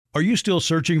Are you still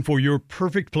searching for your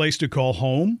perfect place to call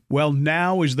home? Well,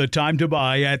 now is the time to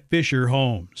buy at Fisher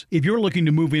Homes. If you're looking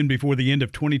to move in before the end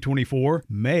of 2024,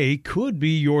 May could be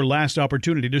your last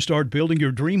opportunity to start building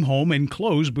your dream home and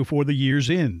close before the year's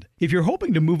end. If you're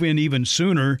hoping to move in even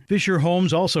sooner, Fisher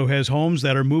Homes also has homes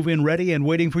that are move-in ready and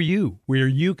waiting for you, where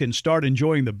you can start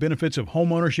enjoying the benefits of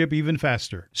homeownership even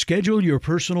faster. Schedule your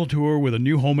personal tour with a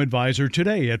new home advisor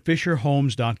today at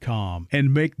FisherHomes.com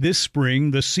and make this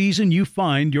spring the season you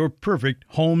find your perfect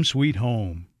home sweet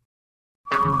home.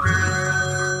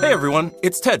 Hey everyone,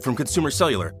 it's Ted from Consumer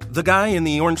Cellular, the guy in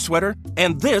the orange sweater,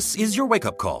 and this is your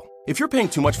wake-up call. If you're paying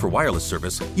too much for wireless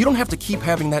service, you don't have to keep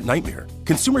having that nightmare.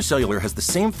 Consumer Cellular has the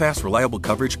same fast, reliable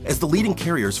coverage as the leading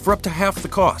carriers for up to half the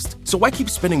cost. So why keep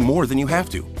spending more than you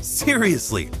have to?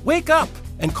 Seriously, wake up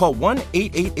and call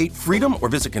 1-888-FREEDOM or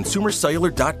visit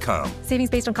consumercellular.com.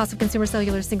 Savings based on cost of Consumer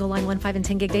Cellular single line 1, 5, and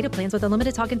 10 gig data plans with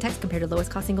unlimited talk and text compared to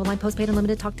lowest cost single line postpaid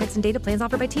unlimited talk, text, and data plans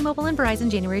offered by T-Mobile and Verizon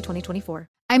January 2024.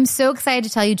 I'm so excited to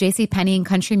tell you JCPenney and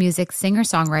country music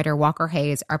singer-songwriter Walker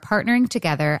Hayes are partnering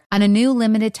together on a new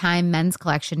limited-time men's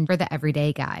collection for the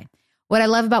everyday guy. What I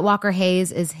love about Walker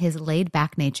Hayes is his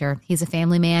laid-back nature. He's a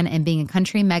family man, and being a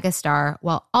country megastar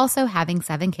while also having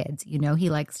 7 kids, you know he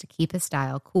likes to keep his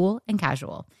style cool and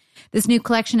casual. This new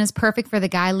collection is perfect for the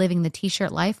guy living the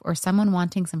t-shirt life or someone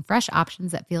wanting some fresh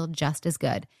options that feel just as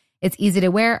good. It's easy to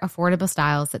wear, affordable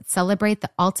styles that celebrate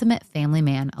the ultimate family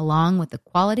man, along with the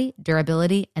quality,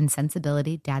 durability, and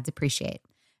sensibility dads appreciate.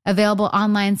 Available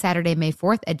online Saturday, May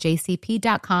 4th at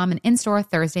jcp.com and in-store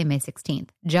Thursday, May 16th.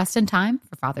 Just in time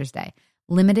for Father's Day.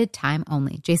 Limited time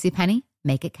only. JCPenney,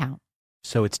 make it count.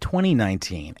 So it's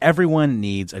 2019. Everyone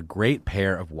needs a great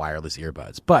pair of wireless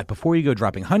earbuds. But before you go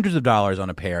dropping hundreds of dollars on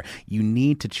a pair, you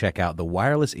need to check out the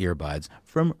wireless earbuds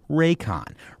from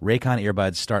Raycon. Raycon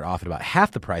earbuds start off at about half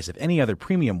the price of any other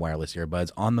premium wireless earbuds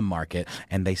on the market,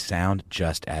 and they sound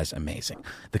just as amazing.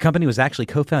 The company was actually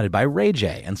co-founded by Ray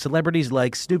J, and celebrities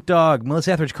like Snoop Dogg,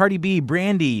 Melissa Etheridge, Cardi B,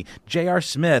 Brandy, J.R.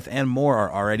 Smith, and more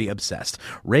are already obsessed.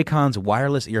 Raycon's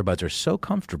wireless earbuds are so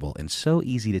comfortable and so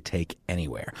easy to take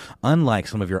anywhere. Unlike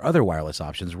some of your other wireless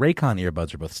options, Raycon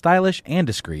earbuds are both stylish and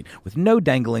discreet, with no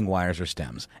dangling wires or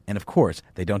stems. And of course,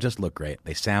 they don't just look great,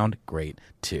 they sound great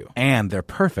too. And they're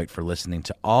perfect for listening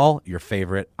to all your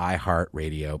favorite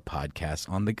iHeartRadio podcasts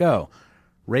on the go.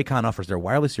 Raycon offers their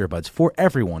wireless earbuds for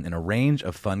everyone in a range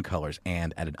of fun colors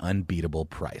and at an unbeatable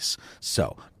price.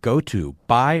 So go to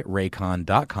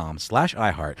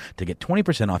buyraycon.com/iHeart to get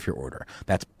 20% off your order.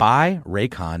 That's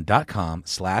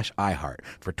buyraycon.com/iHeart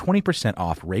for 20%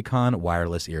 off Raycon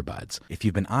wireless earbuds. If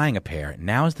you've been eyeing a pair,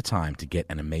 now is the time to get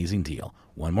an amazing deal.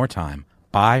 One more time,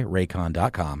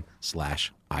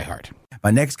 buyraycon.com/iHeart.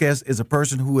 My next guest is a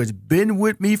person who has been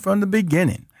with me from the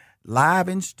beginning. Live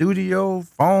in studio,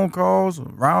 phone calls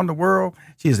around the world.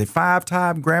 She is a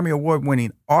 5-time Grammy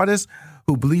Award-winning artist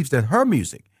who believes that her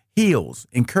music heals,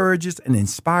 encourages, and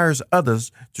inspires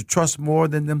others to trust more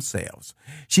than themselves.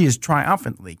 She has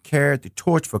triumphantly carried the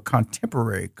torch for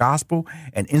contemporary gospel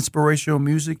and inspirational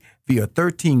music via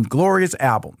 13 glorious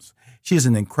albums. She is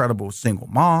an incredible single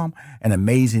mom, an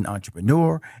amazing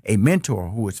entrepreneur, a mentor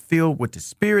who is filled with the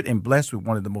spirit and blessed with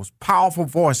one of the most powerful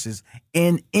voices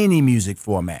in any music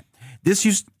format. This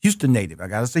Houston native, I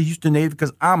got to say Houston native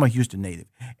because I'm a Houston native,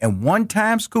 and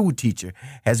one-time school teacher,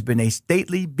 has been a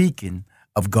stately beacon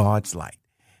of God's light.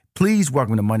 Please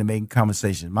welcome to Money Making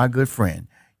Conversations, my good friend,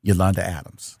 Yolanda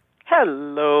Adams.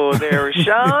 Hello there,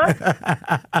 Sean.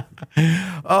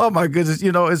 Oh, my goodness.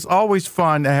 You know, it's always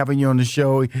fun having you on the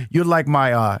show. You're like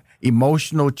my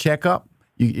emotional checkup.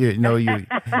 I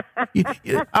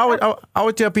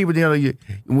would tell people,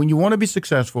 when you want to be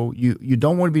successful, you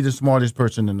don't want to be the smartest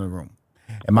person in the room.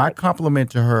 And my compliment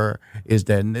to her is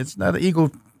that, and it's not an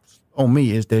ego on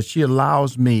me, is that she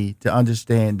allows me to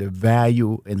understand the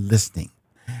value in listening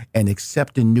and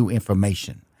accepting new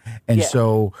information. And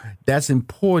so that's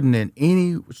important in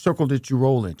any circle that you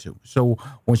roll into. So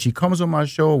when she comes on my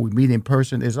show, we meet in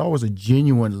person, there's always a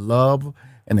genuine love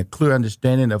and a clear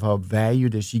understanding of her value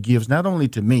that she gives, not only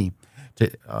to me, to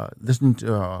listen to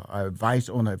her advice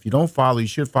on her. If you don't follow, you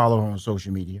should follow her on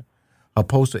social media. Her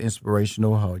posts are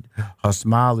inspirational. Her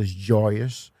smile is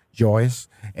joyous.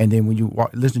 And then when you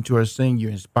listen to her sing,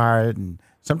 you're inspired and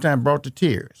sometimes brought to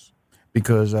tears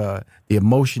because the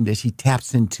emotion that she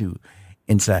taps into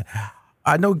inside.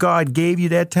 I know God gave you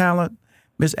that talent,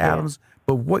 Miss Adams,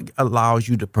 but what allows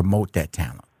you to promote that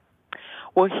talent?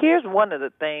 Well, here's one of the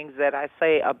things that I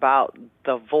say about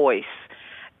the voice.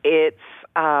 It's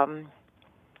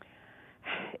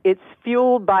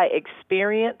fueled by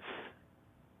experience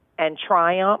and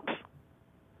triumph.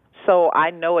 So I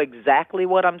know exactly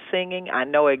what I'm singing. I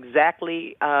know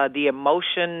exactly the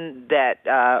emotion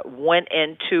that went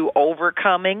into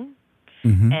overcoming.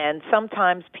 Mm-hmm. And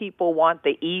sometimes people want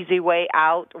the easy way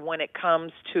out when it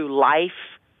comes to life,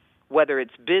 whether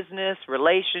it's business,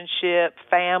 relationship,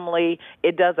 family.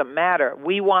 It doesn't matter.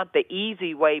 We want the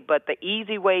easy way, but the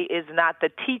easy way is not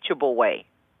the teachable way.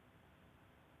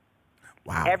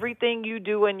 Wow. Everything you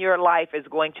do in your life is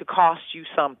going to cost you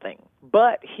something.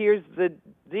 But here's the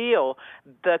deal.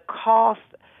 The cost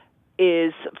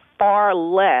is far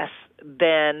less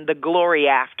than the glory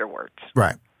afterwards.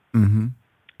 Right. Mm-hmm.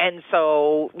 And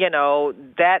so,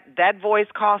 that voice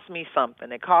cost me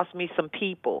something. It cost me some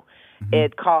people. Mm-hmm.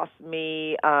 It cost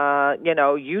me,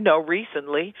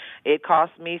 recently, it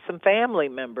cost me some family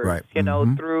members, right.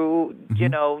 through,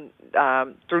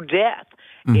 mm-hmm. Through death.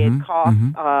 Mm-hmm. It cost,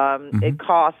 mm-hmm. it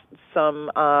cost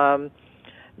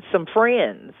some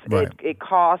friends. Right. It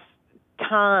cost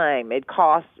time. It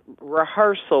costs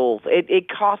rehearsals. It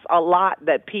costs a lot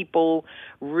that people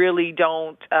really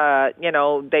don't,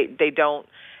 they don't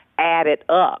add it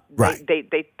up. Right.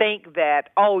 They think that,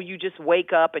 you just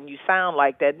wake up and you sound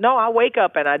like that. No, I wake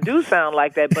up and I do sound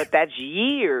like that, but that's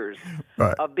years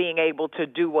right. of being able to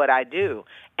do what I do.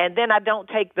 And then I don't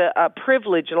take the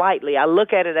privilege lightly. I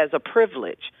look at it as a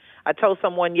privilege. I told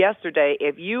someone yesterday,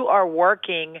 if you are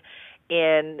working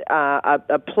in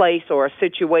a place or a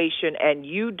situation and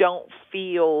you don't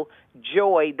feel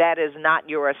joy, that is not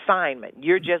your assignment.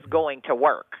 You're just going to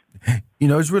work.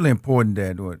 It's really important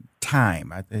that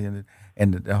time, I think,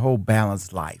 and the whole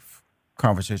balanced life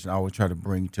conversation I always try to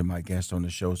bring to my guests on the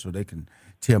show so they can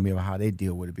tell me about how they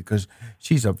deal with it, because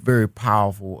she's a very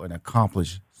powerful and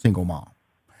accomplished single mom.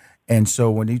 And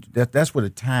so that's where the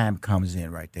time comes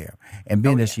in right there. And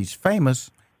being that she's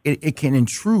famous, it can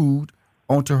intrude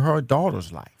onto her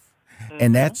daughter's life. Mm-hmm.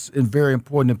 And that's very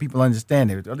important that people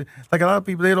understand it. Like a lot of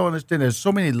people, they don't understand there's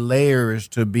so many layers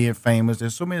to being famous.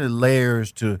 There's so many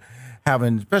layers to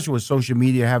having, especially with social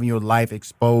media, having your life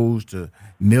exposed to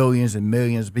millions and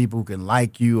millions of people who can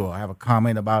like you or have a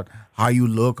comment about how you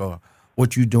look or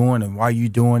what you're doing and why you're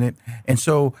doing it. And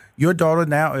so your daughter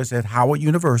now is at Howard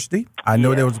University. I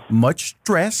know there was much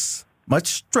stress.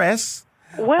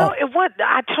 Well, what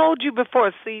I told you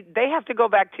before, see, they have to go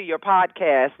back to your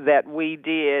podcast that we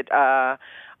did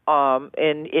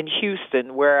in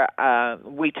Houston where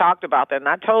we talked about that. And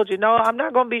I told you, no, I'm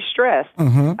not going to be stressed.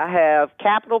 Mm-hmm. I have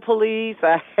Capitol Police.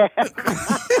 I have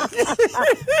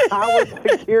Howard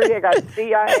Security. I got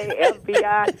CIA,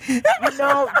 FBI.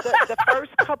 The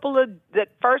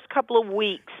first couple of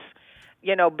weeks,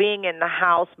 being in the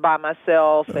house by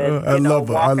myself and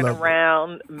walking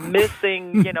around,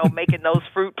 missing, making those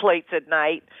fruit plates at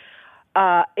night.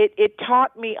 It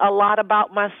taught me a lot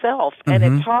about myself, and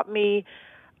it taught me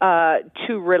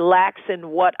to relax in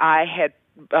what I had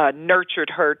nurtured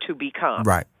her to become.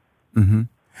 Right. Mm-hmm.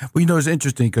 Well, it's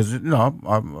interesting because, I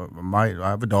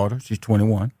have a daughter. She's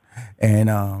 21.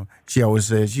 And she always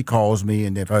says, she calls me,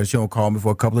 and if she don't call me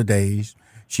for a couple of days,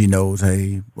 she knows,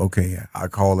 hey, okay, I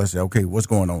call her and say, okay, what's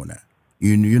going on now?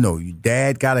 Your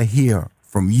dad got to hear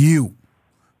from you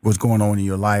what's going on in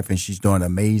your life, and she's doing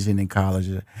amazing in college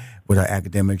with her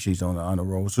academics. She's on the honor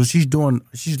roll. So she's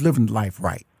living life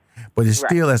right. But it's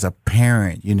still, as a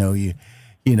parent, you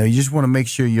just want to make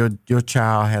sure your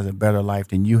child has a better life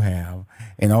than you have,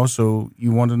 and also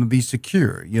you want them to be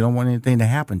secure. You don't want anything to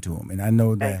happen to them. And I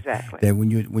know that that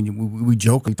when we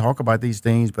jokingly talk about these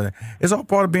things, but it's all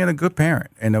part of being a good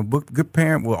parent. And a good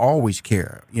parent will always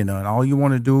care. And all I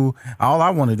want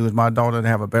to do is my daughter to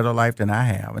have a better life than I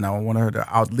have, and I want her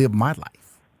to outlive my life.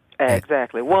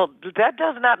 Exactly. Well, that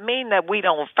does not mean that we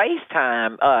don't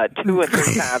FaceTime 2 or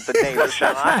 3 times a day,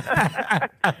 Rushion.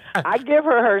 I give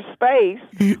her space,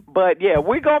 but yeah,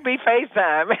 we're gonna be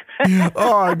FaceTime.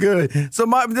 Oh, good. So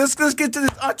let's get to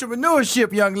this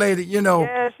entrepreneurship, young lady.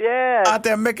 Yes. Out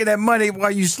there making that money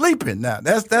while you're sleeping. Now,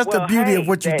 that's the beauty of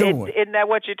what you're doing. Isn't that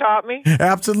what you taught me?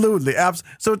 Absolutely.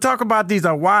 So talk about these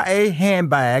YA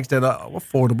handbags that are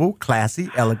affordable, classy,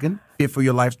 elegant, fit for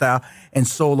your lifestyle, and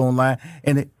sold online.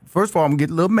 And first of all, I'm going to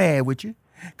get a little mad with you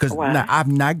because I've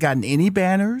not gotten any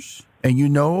banners.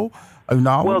 And I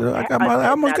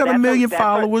almost got 1 million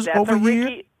followers over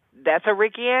here. That's a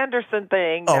Ricky Anderson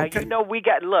thing. Okay. We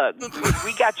got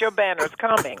your banners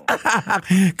coming.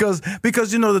 Because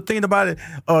the thing about it,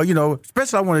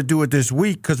 especially I want to do it this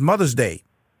week because Mother's Day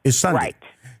is Sunday. Right.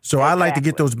 So I like to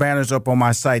get those banners up on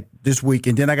my site this week.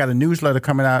 And then I got a newsletter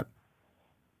coming out.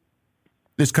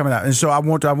 It's coming out. And so I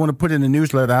want to put in the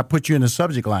newsletter, I put you in the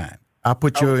subject line. I'll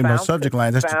put you in the subject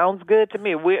line. Sounds good to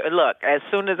me. Look, as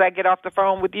soon as I get off the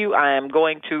phone with you, I am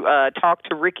going to talk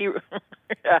to Ricky,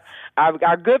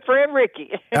 our good friend Ricky.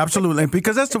 Absolutely,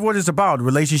 because that's what it's about: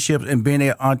 relationships and being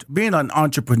an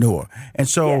entrepreneur. And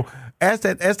so, as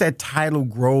that title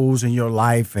grows in your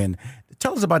life, and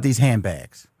tell us about these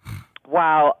handbags.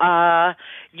 Wow, I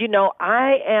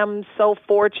am so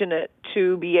fortunate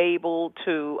to be able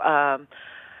to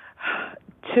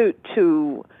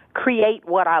create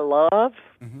what I love.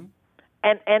 Mm-hmm.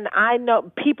 And I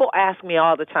know people ask me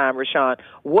all the time, Rushion,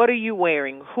 what are you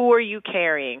wearing? Who are you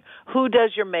carrying? Who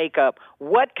does your makeup?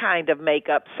 What kind of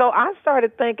makeup? So I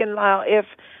started thinking, well, if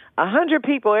 100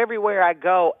 people everywhere I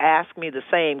go ask me the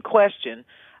same question,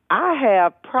 I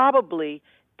have probably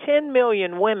 10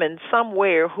 million women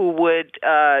somewhere who would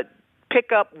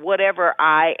pick up whatever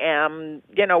I am,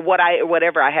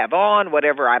 whatever I have on,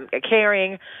 whatever I'm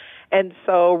carrying. And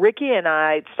so Ricky and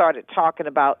I started talking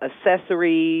about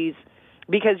accessories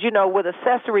because, with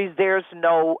accessories, there's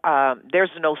no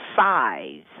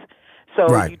size.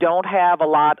 So You don't have a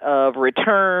lot of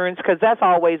returns because that's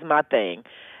always my thing.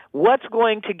 What's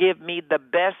going to give me the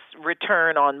best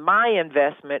return on my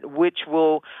investment, which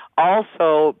will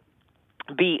also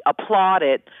be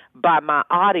applauded by my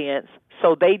audience,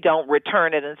 so they don't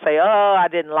return it and say, oh, I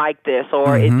didn't like this,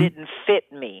 or it didn't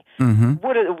fit me. Mm-hmm.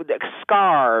 What are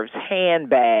scarves,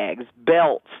 handbags,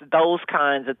 belts, those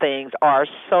kinds of things are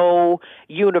so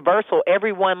universal.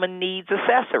 Every woman needs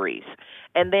accessories.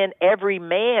 And then every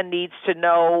man needs to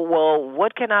know, well,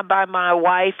 what can I buy my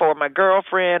wife or my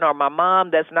girlfriend or my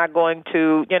mom that's not going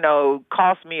to,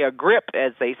 cost me a grip,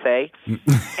 as they say.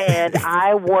 And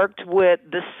I worked with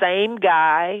the same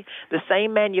guy, the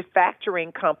same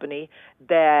manufacturing company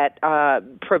that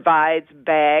provides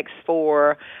bags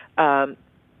for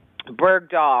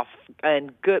Bergdorf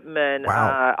and Goodman,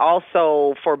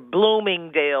 also for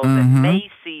Bloomingdale's and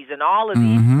Macy's and all of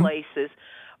these places.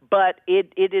 But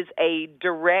it is a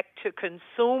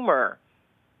direct-to-consumer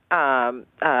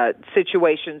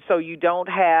situation. So you don't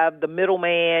have the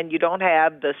middleman, you don't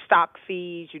have the stock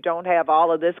fees, you don't have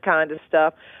all of this kind of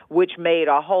stuff, which made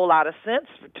a whole lot of sense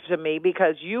to me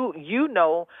because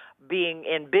being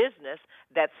in business,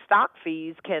 that stock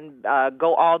fees can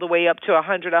go all the way up to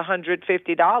 $100,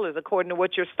 $150 according to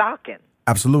what you're stocking.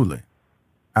 Absolutely.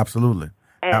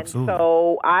 And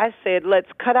so I said,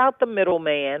 let's cut out the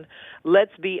middleman.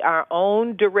 Let's be our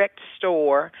own direct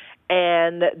store.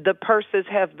 And the purses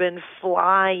have been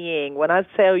flying. When I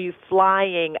tell you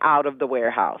flying out of the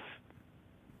warehouse.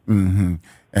 Mm-hmm.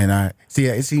 And I see,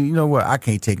 you know what? I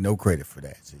can't take no credit for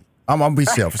that. See, I'm going to be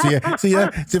selfish. See,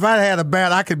 if I had a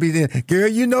band, I could be there. Girl,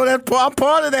 that I'm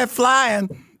part of that flying.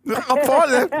 I'm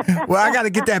part of that. Well, I got to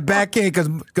get that back in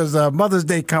because Mother's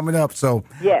Day coming up. So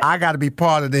I got to be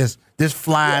part of this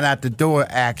flying out the door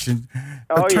action.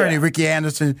 Attorney Ricky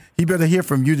Anderson, he better hear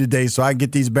from you today so I can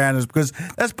get these banners because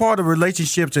that's part of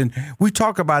relationships. And we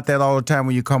talk about that all the time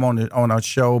when you come on our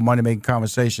show, Money Making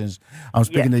Conversations. I'm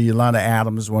speaking to Yolanda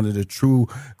Adams, one of the true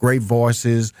great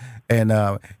voices. And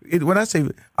when I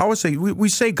always say, we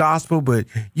say gospel, but,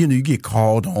 you get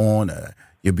called on.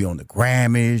 You'll be on the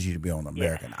Grammys. You'll be on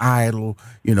American Idol.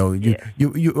 You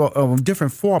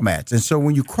different formats. And so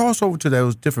when you cross over to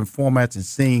those different formats and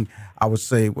sing, I would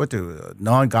say,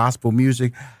 non-gospel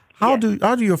music, how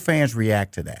do your fans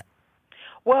react to that?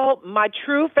 Well, my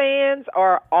true fans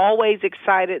are always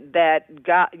excited that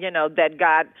God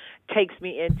takes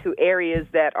me into areas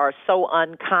that are so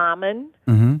uncommon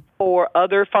for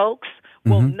other folks.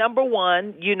 Well, number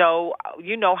one, you know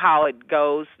how it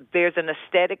goes. There's an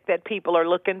aesthetic that people are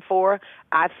looking for.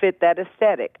 I fit that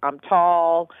aesthetic. I'm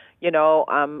tall,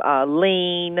 I'm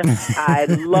lean. I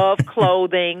love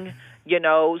clothing,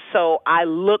 so I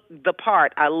look the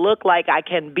part. I look like I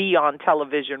can be on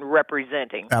television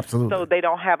representing. Absolutely. So they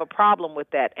don't have a problem with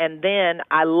that. And then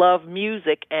I love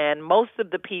music, and most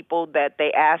of the people that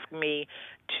they ask me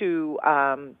to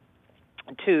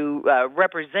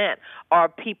represent are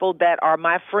people that are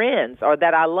my friends or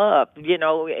that I love.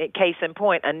 Case in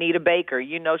point, Anita Baker.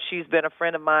 She's been a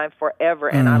friend of mine forever,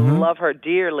 and I love her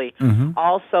dearly.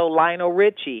 Also, Lionel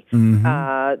Richie.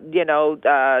 Of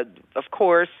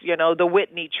course, the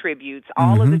Whitney tributes,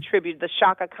 all of the tributes, the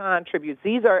Shaka Khan tributes.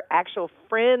 These are actual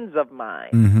friends of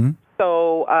mine.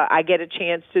 So I get a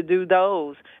chance to do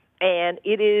those. And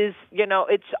it is,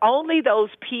 it's only those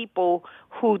people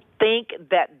who think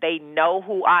that they know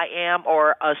who I am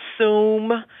or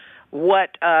assume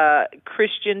what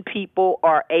Christian people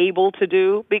are able to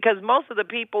do, because most of the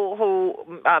people who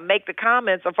make the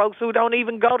comments are folks who don't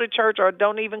even go to church or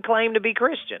don't even claim to be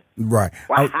Christian. Right.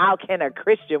 Well, how can a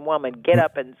Christian woman get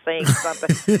up and sing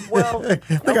something? Well,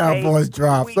 look how her voice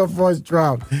drops. Her voice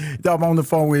drops. I'm on the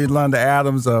phone with Yolanda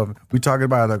Adams. We're talking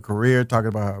about her career, talking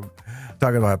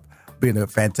about being a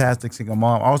fantastic single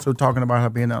mom, also talking about her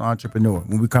being an entrepreneur.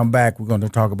 When we come back, we're going to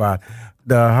talk about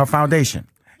her foundation.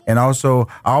 And also,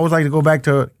 I always like to go back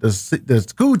to the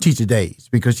school teacher days,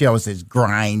 because she always says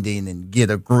grinding and get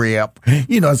a grip.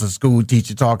 You know, it's a school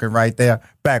teacher talking right there.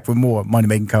 Back for more Money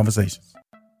Making Conversations.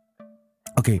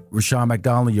 Okay, Rushion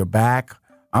McDonald, you're back.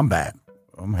 I'm back.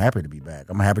 I'm happy to be back.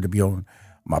 I'm happy to be on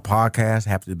my podcast,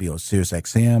 happy to be on Sirius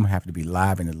XM, happy to be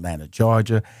live in Atlanta,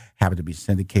 Georgia, happy to be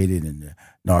syndicated in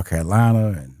North Carolina.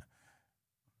 And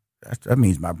that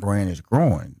means my brand is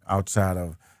growing outside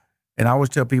of. And I always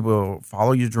tell people,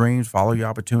 follow your dreams, follow your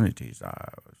opportunities. I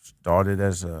started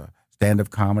as a stand-up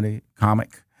comic,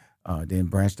 then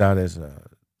branched out as a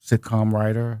sitcom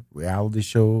writer, reality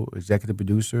show executive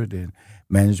producer, then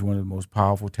managed one of the most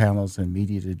powerful talents in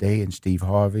media today, in Steve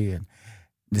Harvey, and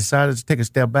decided to take a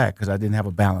step back because I didn't have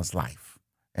a balanced life.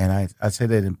 And I say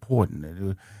that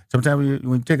important. Sometimes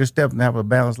when you take a step and have a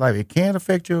balanced life, it can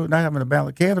affect you, not having a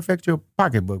balance, can affect your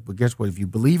pocketbook. But guess what? If you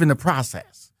believe in the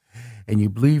process, and you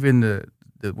believe in the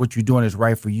what you're doing is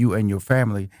right for you and your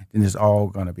family, then it's all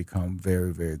going to become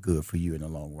very, very good for you in the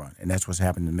long run. And that's what's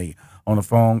happened to me. On the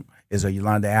phone is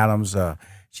Yolanda Adams.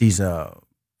 She's an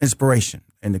inspiration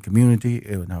in the community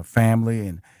and her family.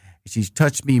 And she's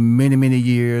touched me many, many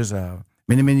years,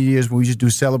 many years when we just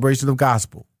do celebrations of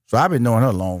gospel. So I've been knowing her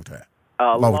a long time.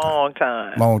 Long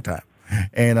time. Long time.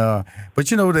 And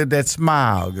but you know, that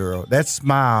smile, girl, that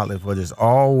smile is what has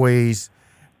always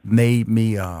made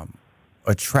me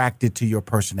attracted to your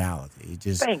personality. It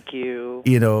just, thank you.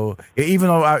 You know, even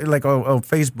though on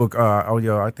Facebook,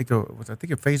 I think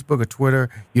Facebook or Twitter,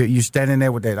 you're standing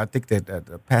there with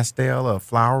that pastel or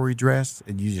flowery dress,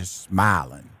 and you're just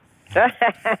smiling.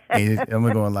 And I'm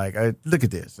going like, look at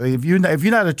this. If you're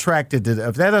not attracted to,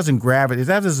 if that doesn't grab it, if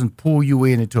that doesn't pull you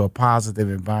into a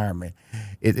positive environment,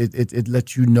 it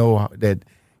lets you know that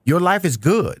your life is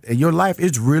good, and your life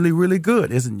is really, really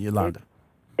good, isn't it, Yolanda?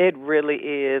 It really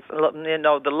is. You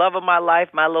know, the love of my life,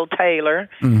 my little Taylor,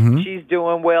 she's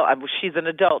doing well. She's an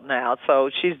adult now,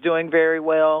 so she's doing very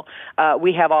well.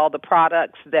 We have all the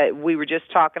products that we were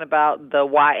just talking about, the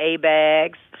YA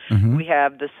bags. We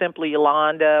have the Simply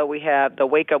Yolanda. We have the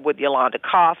Wake Up with Yolanda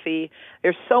coffee.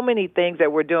 There's so many things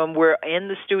that we're doing. We're in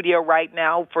the studio right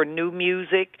now for new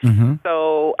music.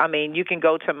 So, I mean, you can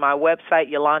go to my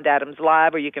website, Yolanda Adams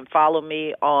Live, or you can follow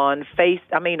me on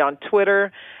on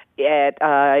Twitter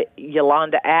at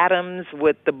Yolanda Adams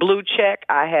with the blue check.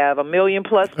 I have 1 million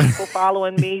plus people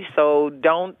following me, so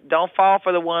don't fall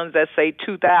for the ones that say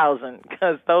 2,000,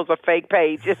 because those are fake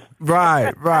pages.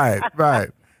 Right.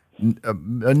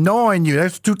 Annoying you.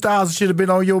 That's 2,000 should have been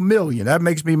on your million. That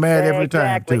makes me mad every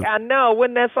time too. I know.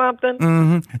 Wasn't that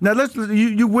something? Now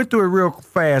you went through it real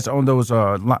fast on those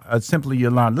Simply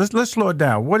Yolanda. Let's slow it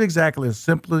down. What exactly is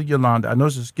Simply Yolanda? I know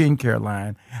it's a skincare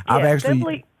line. Yeah, I've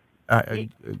actually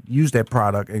use that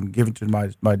product and give it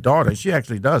to my daughter. She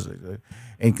actually does it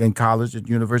in college at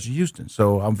University of Houston.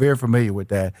 So I'm very familiar with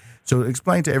that. So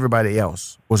explain to everybody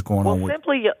else what's going on with it.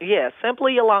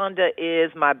 Simply Yolanda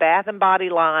is my bath and body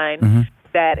line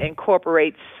that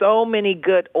incorporates so many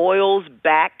good oils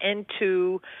back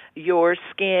into your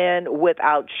skin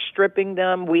without stripping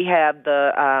them. We have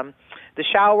the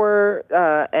shower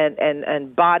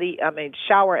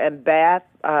shower and bath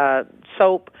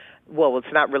soap. Well,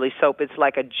 it's not really soap. It's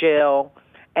like a gel.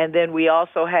 And then we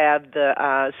also have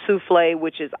the souffle,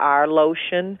 which is our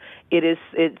lotion. It's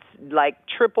like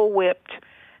triple whipped.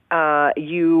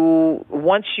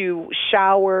 Once you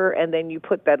shower and then you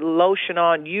put that lotion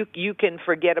on, you can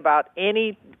forget about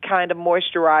any kind of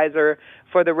moisturizer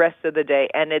for the rest of the day.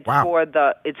 And it's for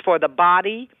the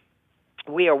body.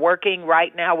 We are working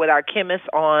right now with our chemists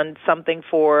on something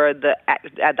for the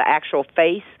actual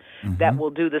face that will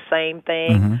do the same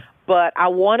thing. But I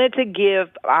wanted to give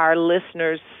our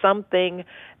listeners something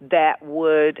that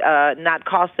would not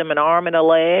cost them an arm and a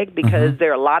leg, because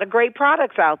there are a lot of great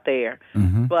products out there.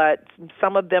 But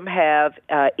some of them have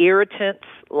irritants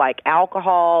like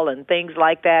alcohol and things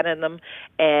like that in them.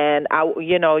 And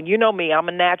you know me, I'm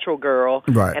a natural girl,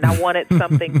 and I wanted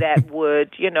something that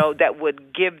would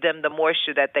give them the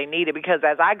moisture that they needed. Because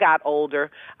as I got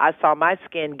older, I saw my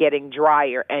skin getting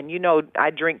drier, and I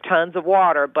drink tons of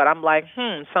water, but I'm like,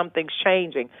 something's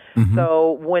changing.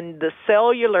 So when the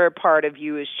cellular part of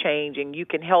you is changing, you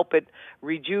can help it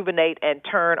rejuvenate and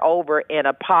turn over in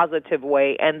a positive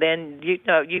way. And then,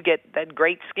 you get that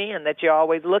great skin that you're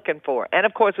always looking for. And,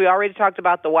 of course, we already talked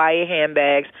about the YA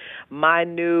handbags. My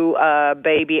new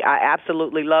baby, I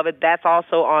absolutely love it. That's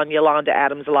also on Yolanda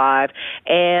Adams Live.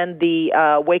 And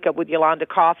the Wake Up with Yolanda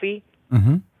coffee.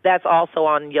 Mm-hmm. That's also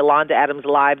on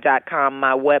YolandaAdamsLive.com,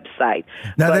 my website.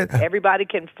 But everybody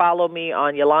can follow me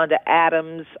on Yolanda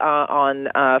Adams on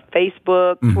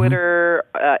Facebook, mm-hmm. Twitter,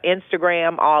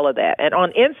 Instagram, all of that. And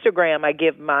on Instagram, I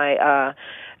give my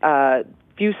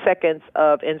few seconds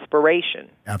of inspiration.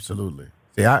 Absolutely.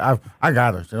 See, I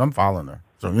got her. So I'm following her.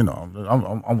 So,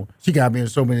 I'm she got me in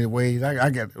so many ways.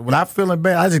 When I'm feeling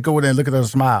bad, I just go in there and look at her and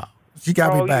smile. She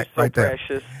got me back you're so right there.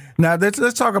 Precious. Now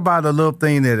let's talk about a little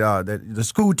thing that the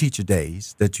school teacher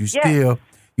days that you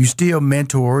still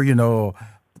mentor.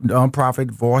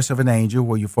 Nonprofit Voice of an Angel,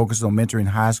 where you focus on mentoring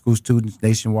high school students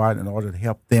nationwide in order to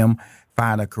help them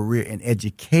find a career in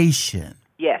education.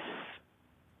 Yes,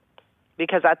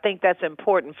 because I think that's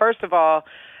important. First of all,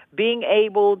 being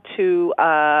able to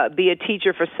be a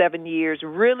teacher for 7 years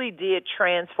really did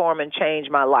transform and change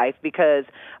my life, because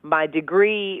my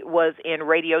degree was in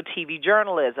radio, TV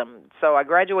journalism. So I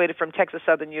graduated from Texas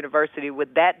Southern University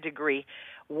with that degree,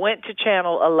 went to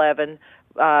Channel 11.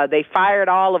 They fired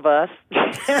all of us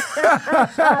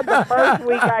the first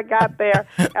week I got there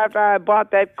after I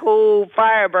bought that cool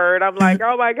Firebird. I'm like,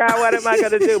 oh, my God, what am I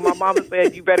going to do? My mama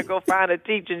said, you better go find a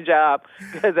teaching job,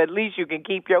 because at least you can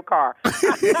keep your car.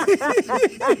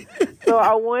 So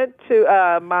I went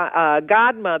to my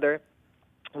godmother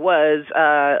was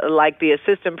like the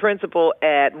assistant principal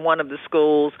at one of the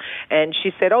schools, and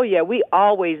she said, oh, yeah, we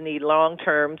always need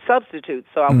long-term substitutes.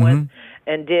 So I went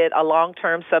and did a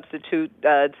long-term substitute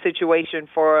situation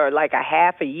for like a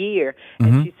half a year.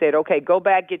 And she said, okay, go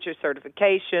back, get your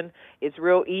certification. It's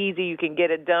real easy. You can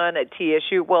get it done at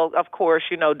TSU. Well, of course,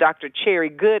 Dr. Cherry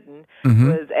Gooden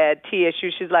was at TSU.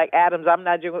 She's like, Adams, I'm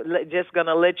not just going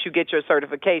to let you get your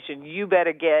certification. You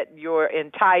better get your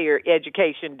entire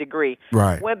education degree.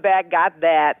 Right. Went back, got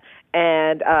that,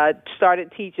 and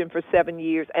started teaching for 7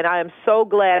 years. And I am so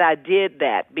glad I did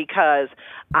that, because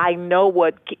I know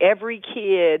what every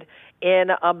kid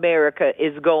in America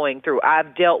is going through.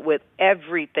 I've dealt with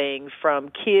everything from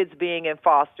kids being in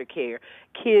foster care,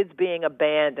 kids being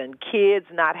abandoned, kids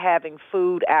not having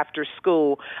food after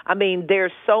school. I mean,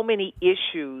 there's so many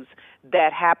issues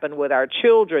that happen with our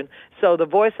children. So the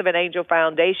Voice of an Angel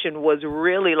Foundation was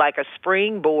really like a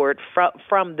springboard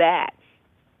from that,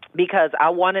 because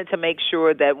I wanted to make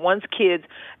sure that once kids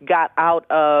got out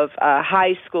of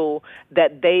high school,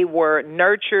 that they were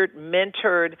nurtured,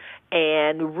 mentored,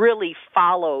 and really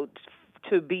followed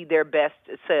to be their best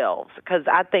selves, because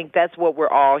I think that's what we're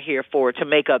all here for, to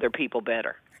make other people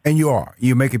better. And you are.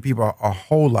 You're making people a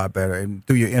whole lot better, and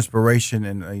through your inspiration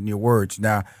and your words.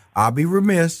 Now, I'll be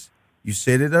remiss. You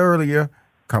said it earlier.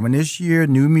 Coming this year,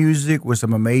 new music with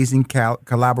some amazing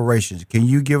collaborations. Can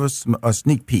you give us a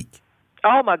sneak peek?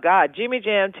 Oh, my God. Jimmy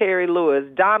Jam, Terry Lewis,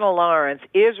 Donna Lawrence,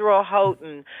 Israel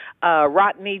Houghton,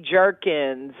 Rodney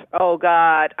Jerkins. Oh,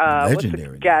 God.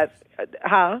 Legendary guys?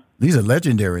 These are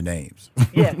legendary names.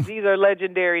 Yes, these are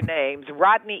legendary names.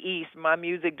 Rodney East, my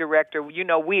music director.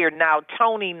 We are now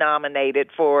Tony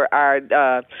nominated for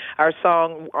our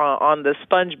song on the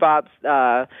SpongeBob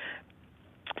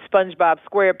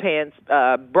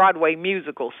SquarePants Broadway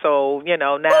musical. So,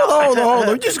 now... Hold on.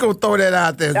 You're just going to throw that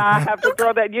out there. I have to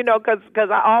throw that, because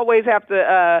I always have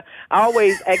to... I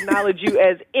always acknowledge you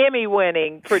as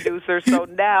Emmy-winning producer, so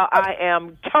now I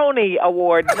am Tony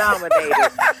Award nominated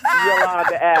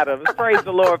Yolanda Adams. Praise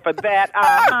the Lord for that.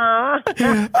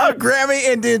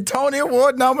 Grammy and then Tony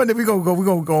Award nominated. We're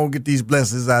gonna go and get these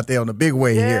blessings out there on the big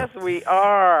way here. Yes, we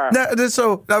are. Now, that's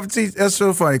so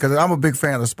funny, because I'm a big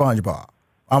fan of SpongeBob.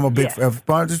 I'm a big fan of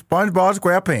SpongeBob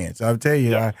SquarePants. I'll tell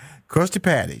you, Krusty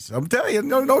Patties. I'm telling you,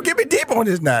 don't get me deep on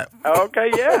this now.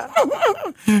 Okay, yeah.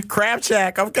 Crab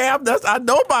Shack. Okay, I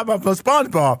know about my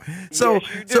SpongeBob. So,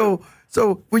 yes,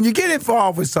 so when you get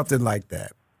involved with something like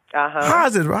that, how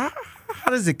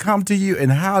does it come to you, and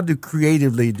how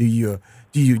creatively do you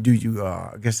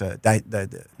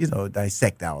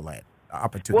dissect all that?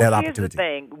 Here's the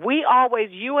thing.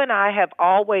 You and I have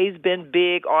always been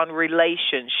big on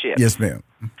relationships. Yes, ma'am.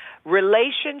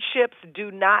 Relationships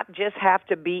do not just have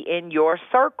to be in your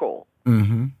circle.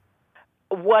 Mm-hmm.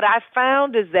 What I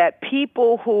found is that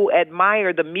people who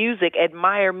admire the music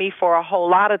admire me for a whole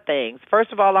lot of things.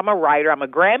 First of all, I'm a writer. I'm a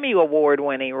Grammy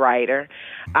Award-winning writer.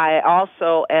 I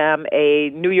also am a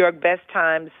New York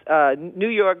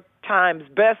Times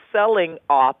best-selling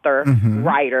author,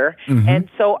 writer. Mm-hmm. And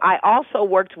so I also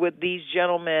worked with these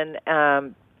gentlemen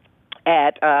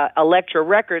at Elektra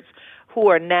Records, who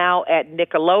are now at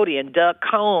Nickelodeon. Doug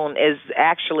Cohn is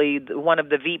actually one of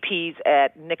the VPs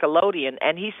at Nickelodeon,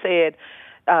 and he said,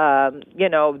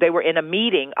 they were in a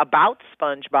meeting about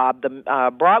SpongeBob,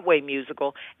 the Broadway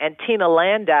musical, and Tina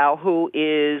Landau,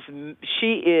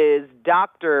 she is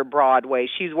Dr. Broadway.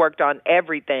 She's worked on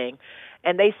everything.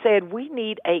 And they said, we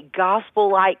need a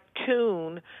gospel-like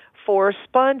tune for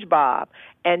SpongeBob.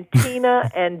 And Tina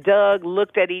and Doug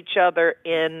looked at each other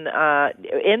in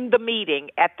the meeting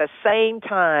at the same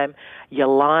time.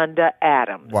 Yolanda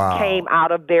Adams came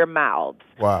out of their mouths.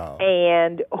 Wow.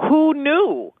 And who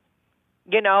knew?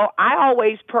 I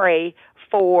always pray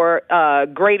for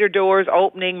greater doors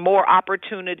opening, more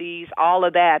opportunities, all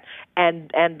of that.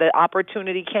 And the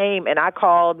opportunity came, and I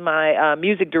called my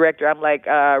music director. I'm like,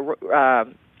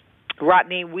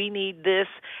 Rodney, we need this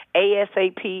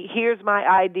ASAP. Here's my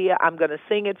idea. I'm going to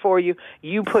sing it for you.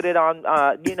 You put it on,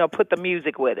 put the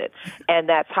music with it. And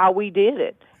that's how we did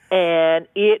it. And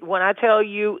when I tell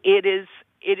you, it is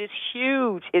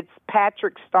huge. It's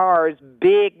Patrick Starr's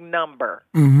big number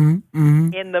in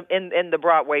the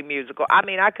Broadway musical. I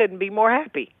mean, I couldn't be more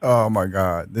happy. Oh my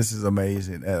God, this is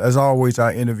amazing. As always,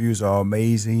 our interviews are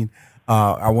amazing.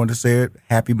 I want to say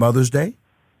Happy Mother's Day.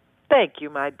 Thank you,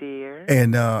 my dear.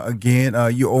 And again,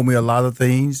 you owe me a lot of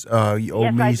things. You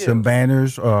owe me some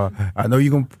banners. I know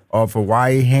you're going to, for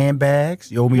YA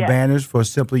handbags. You owe me banners for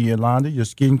Simply Yolanda, your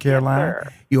skincare line.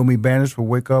 Sir. You owe me banners for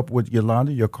Wake Up with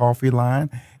Yolanda, your coffee line.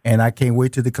 And I can't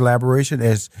wait to the collaboration.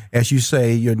 As you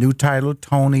say, your new title,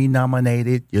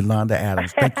 Tony-nominated Yolanda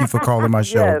Adams. Thank you for calling my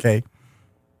show, okay?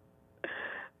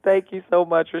 Thank you so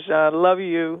much, Rashawn. Love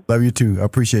you. Love you too. I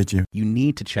appreciate you. You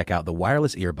need to check out the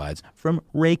wireless earbuds from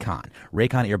Raycon.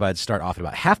 Raycon earbuds start off at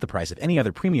about half the price of any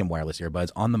other premium wireless earbuds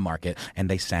on the market,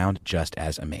 and they sound just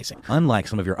as amazing. Unlike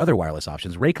some of your other wireless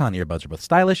options, Raycon earbuds are both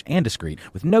stylish and discreet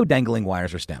with no dangling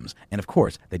wires or stems. And of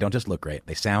course, they don't just look great,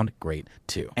 they sound great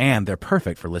too. And they're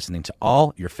perfect for listening to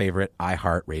all your favorite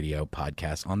iHeartRadio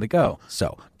podcasts on the go.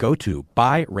 So go to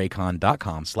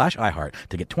buyraycon.com/iHeart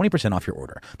to get 20% off your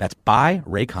order. That's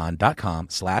buyraycon.com/iHeart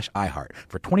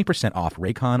for 20% off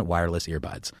Raycon wireless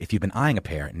earbuds. If you've been eyeing a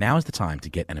pair, now is the time to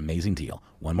get an amazing deal.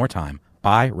 One more time,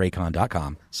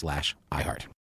 buyraycon.com/iHeart.